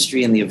the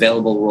industry and the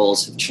available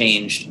roles have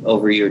changed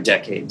over your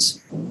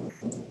decades.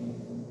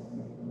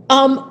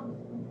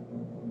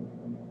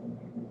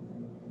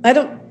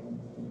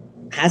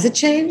 Has it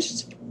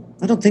changed?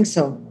 I don't think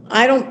so.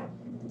 I don't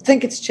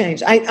think it's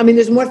changed. I mean,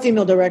 there's more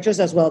female directors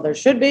as well. There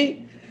should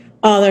be.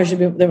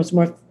 There was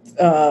more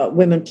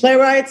women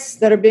playwrights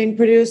that are being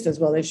produced as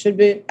well. There should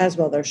be.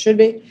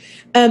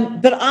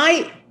 But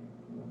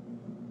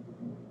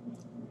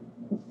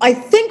I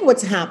think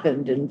what's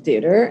happened in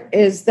theater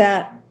is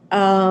that,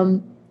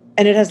 and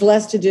it has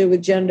less to do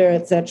with gender,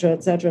 et cetera,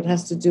 et cetera. It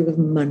has to do with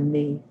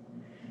money.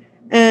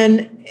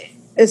 And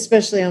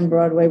especially on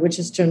Broadway, which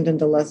has turned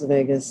into Las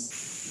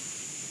Vegas.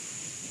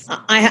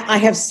 I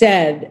have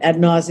said ad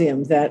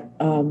nauseum that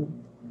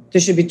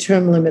there should be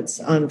term limits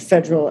on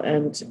federal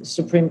and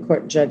Supreme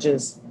Court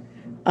judges,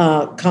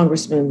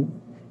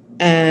 congressmen,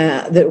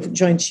 the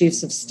Joint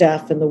Chiefs of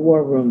Staff in the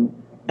War Room,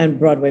 and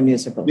Broadway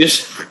musicals.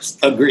 Yes,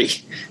 agree.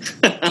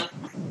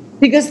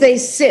 Because they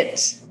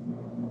sit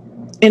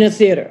in a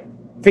theater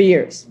for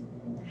years.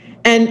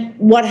 And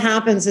what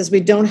happens is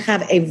we don't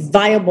have a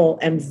viable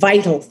and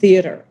vital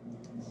theater.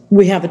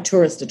 We have a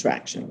tourist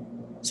attraction.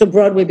 So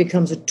Broadway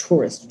becomes a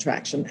tourist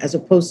attraction as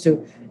opposed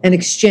to an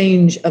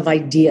exchange of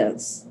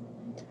ideas,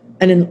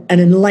 an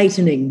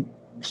enlightening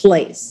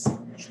place,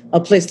 a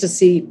place to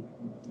see,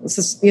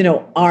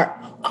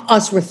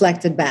 us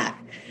reflected back.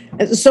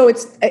 So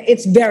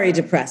it's very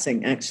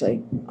depressing,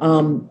 actually.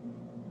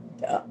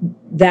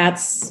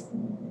 That's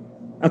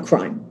a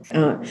crime.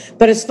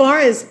 But as far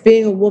as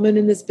being a woman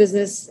in this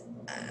business,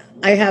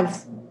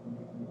 I've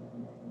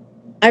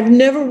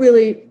never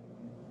really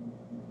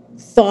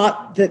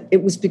thought that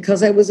it was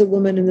because I was a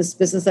woman in this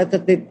business. I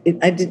thought that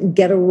I didn't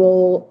get a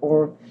role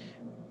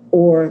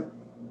or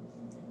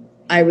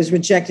I was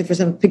rejected for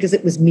something because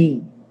it was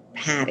me,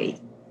 Patty.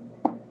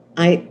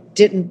 I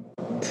didn't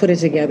put it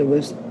together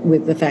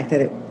with the fact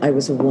that I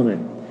was a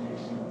woman.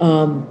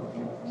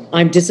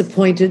 I'm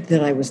disappointed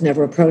that I was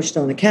never approached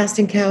on the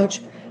casting couch.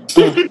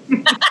 No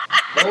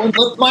one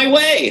looked my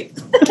way.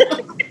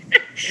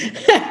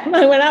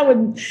 When I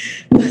would,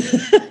 they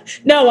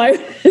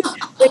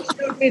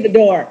showed me the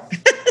door.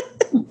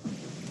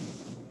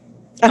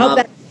 I hope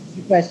that's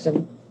the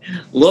question.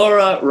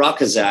 Laura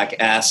Rockazak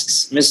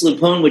asks, Miss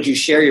Lupone, would you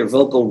share your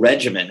vocal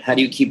regimen? How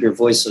do you keep your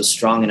voice so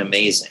strong and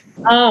amazing?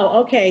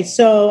 Oh, okay.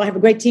 So I have a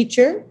great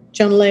teacher,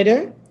 Joan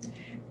Lader,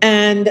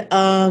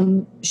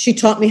 and she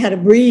taught me how to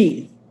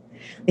breathe.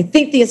 I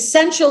think the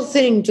essential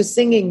thing to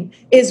singing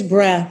is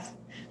breath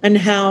and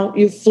how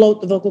you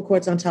float the vocal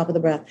cords on top of the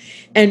breath.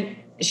 And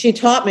she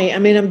taught me, I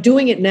mean, I'm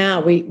doing it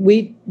now.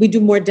 We do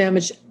more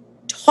damage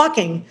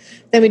talking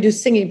than we do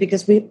singing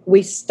because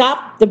we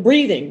stop the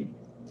breathing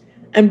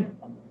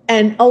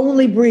and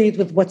only breathe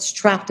with what's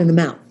trapped in the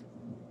mouth,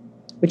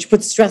 which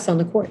puts stress on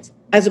the cords,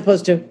 as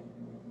opposed to,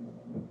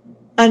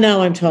 and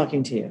now I'm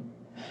talking to you.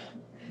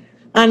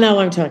 And now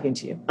I'm talking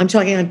to you. I'm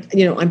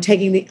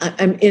taking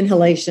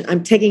inhalation.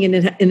 I'm taking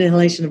an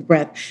inhalation of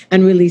breath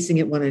and releasing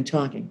it when I'm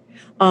talking.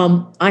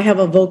 I have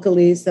a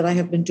vocalise that I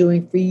have been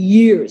doing for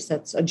years.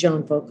 That's a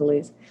Joan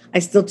vocalise. I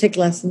still take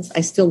lessons.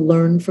 I still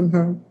learn from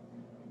her.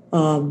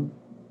 I'll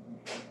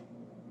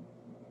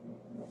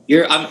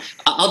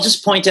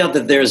just point out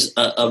that there's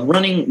a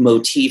running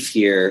motif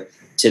here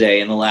today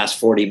in the last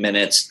 40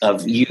 minutes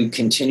of you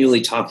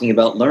continually talking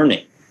about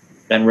learning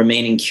and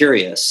remaining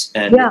curious.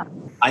 And yeah.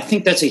 I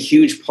think that's a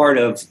huge part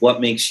of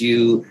what makes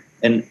you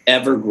an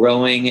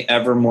ever-growing,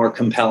 ever more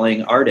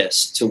compelling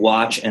artist to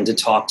watch and to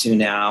talk to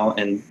now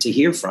and to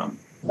hear from.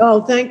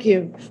 Oh, thank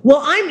you.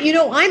 Well,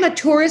 I'm a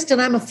tourist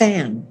and I'm a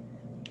fan.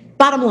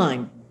 Bottom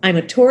line, I'm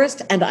a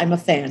tourist and I'm a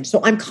fan.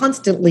 So I'm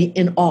constantly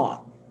in awe.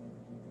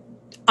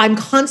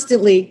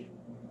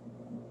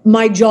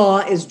 My jaw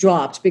is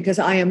dropped because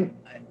I am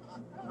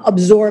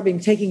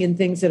taking in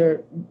things that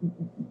are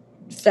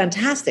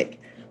fantastic,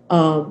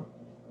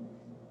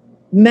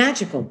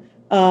 magical.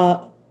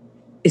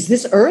 Is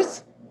this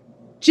Earth?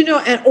 Do you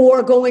know?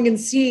 Or going and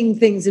seeing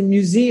things in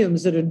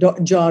museums that are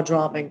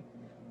jaw-dropping.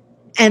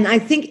 And I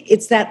think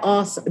it's that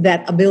awesome,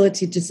 that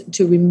ability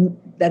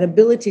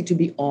to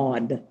be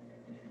awed.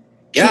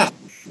 Yeah.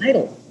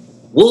 Idle.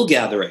 Wool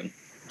gathering.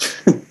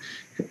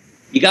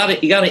 You got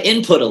to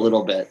input a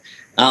little bit.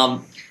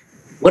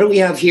 What do we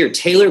have here?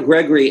 Taylor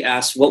Gregory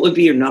asks, what would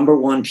be your number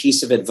one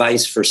piece of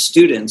advice for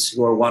students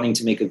who are wanting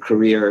to make a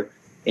career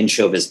in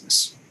show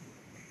business?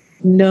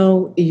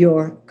 Know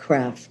your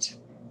craft.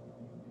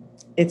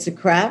 It's a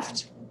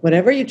craft,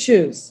 whatever you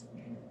choose.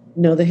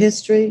 Know the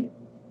history,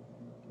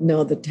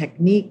 know the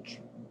technique,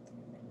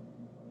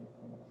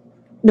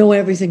 know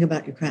everything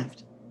about your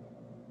craft.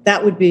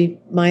 That would be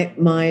my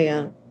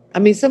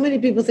so many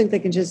people think they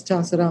can just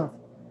toss it off.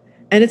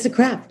 And it's a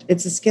craft.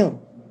 It's a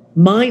skill.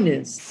 Mine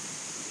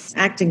is.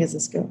 Acting is a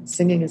skill.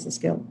 Singing is a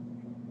skill.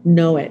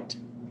 Know it.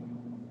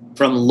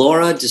 From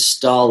Laura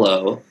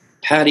DiStallo,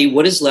 Patty,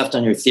 what is left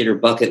on your theater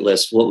bucket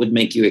list? What would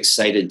make you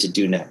excited to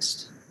do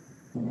next?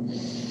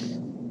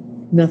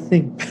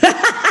 Nothing.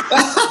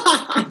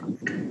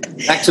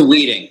 Back to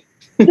weeding.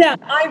 Yeah,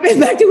 I've been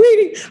back to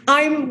waiting.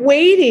 I'm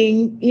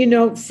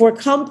waiting, for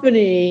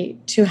company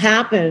to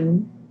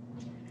happen.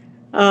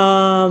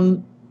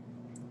 And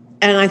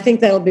I think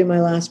that'll be my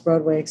last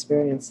Broadway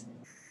experience.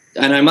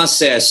 And I must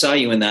say, I saw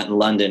you in that in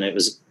London. It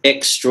was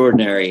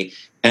extraordinary.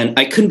 And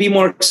I couldn't be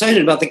more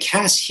excited about the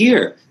cast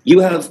here.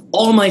 You have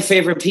all my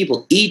favorite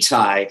people,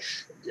 Itai,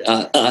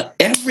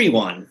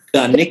 everyone,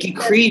 Nikki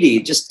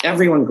Creedy, just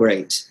everyone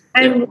great.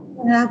 And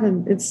what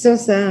happened? It's so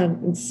sad.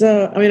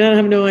 I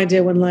have no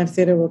idea when live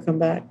theater will come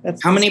back.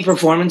 How many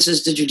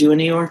performances did you do in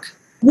New York?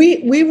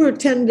 We were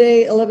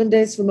 11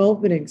 days from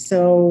opening.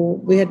 So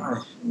we had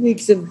 2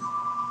 weeks of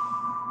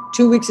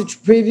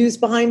previews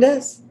behind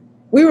us.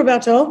 We were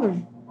about to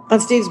open on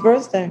Steve's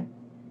birthday.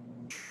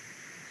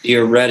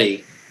 You're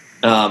ready.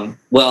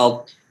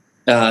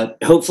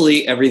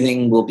 Hopefully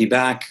everything will be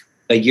back.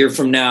 A year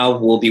from now,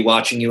 we'll be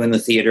watching you in the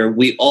theater.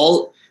 We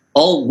all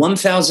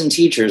 1,000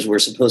 teachers were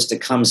supposed to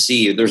come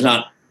see you. There's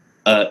not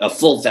a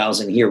full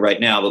 1,000 here right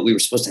now, but we were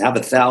supposed to have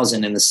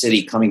 1,000 in the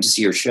city coming to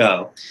see your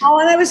show. Oh,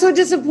 and I was so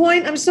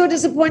disappointed. I'm so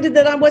disappointed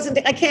that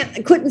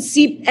I couldn't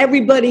see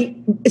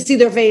everybody, see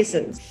their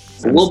faces.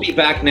 We'll be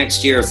back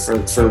next year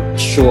for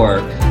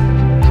sure.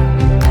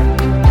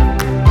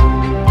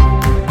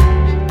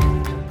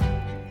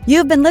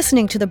 You've been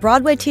listening to the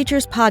Broadway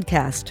Teachers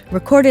Podcast,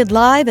 recorded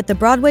live at the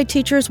Broadway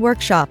Teachers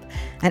Workshop,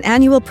 an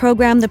annual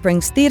program that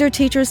brings theater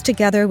teachers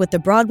together with the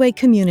Broadway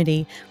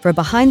community for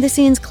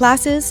behind-the-scenes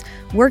classes,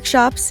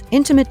 workshops,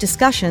 intimate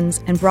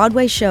discussions, and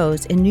Broadway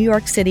shows in New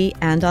York City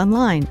and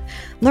online.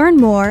 Learn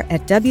more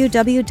at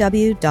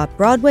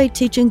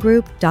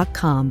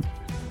www.broadwayteachinggroup.com.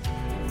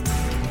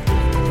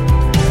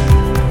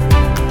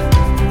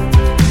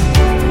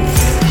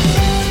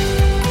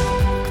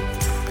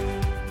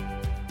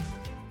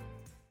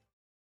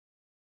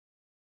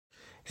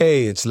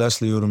 Hey, it's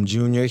Leslie Odom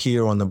Jr.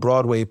 here on the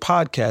Broadway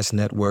Podcast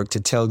Network to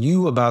tell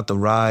you about the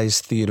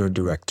Rise Theater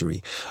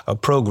Directory, a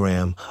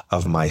program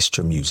of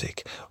Maestro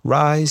Music.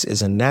 Rise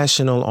is a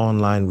national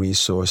online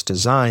resource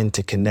designed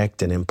to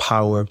connect and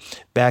empower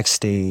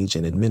backstage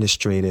and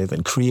administrative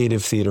and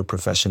creative theater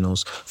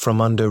professionals from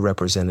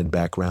underrepresented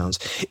backgrounds.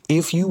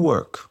 If you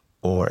work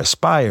or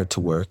aspire to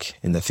work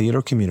in the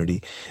theater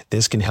community,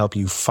 this can help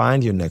you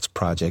find your next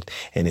project.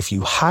 And if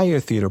you hire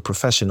theater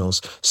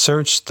professionals,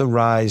 search the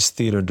Rise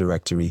Theater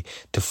Directory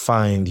to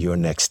find your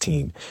next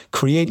team.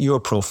 Create your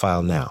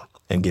profile now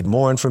and get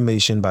more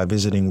information by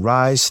visiting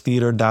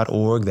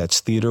risetheater.org. That's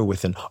theater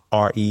with an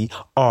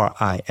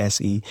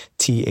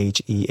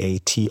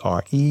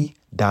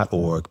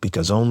RISETHEATRE.org,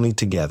 because only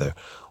together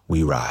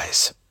we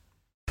rise.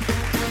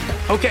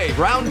 Okay,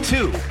 round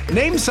two.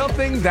 Name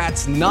something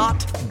that's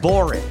not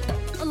boring.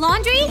 A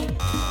laundry?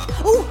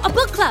 Ooh, a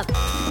book club.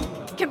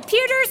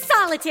 Computer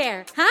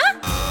solitaire, huh?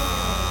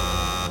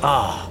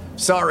 Ah, oh,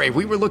 sorry,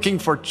 we were looking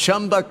for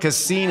Chumba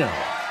Casino.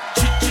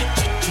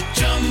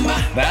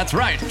 That's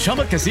right,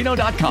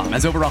 ChumbaCasino.com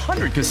has over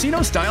 100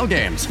 casino-style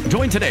games.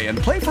 Join today and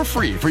play for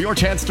free for your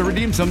chance to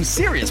redeem some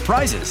serious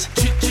prizes.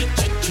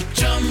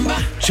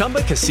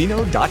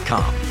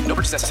 ChumbaCasino.com. No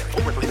purchase necessary.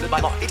 Void where prohibited by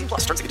law.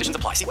 18+ terms and conditions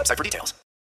apply. See website for details.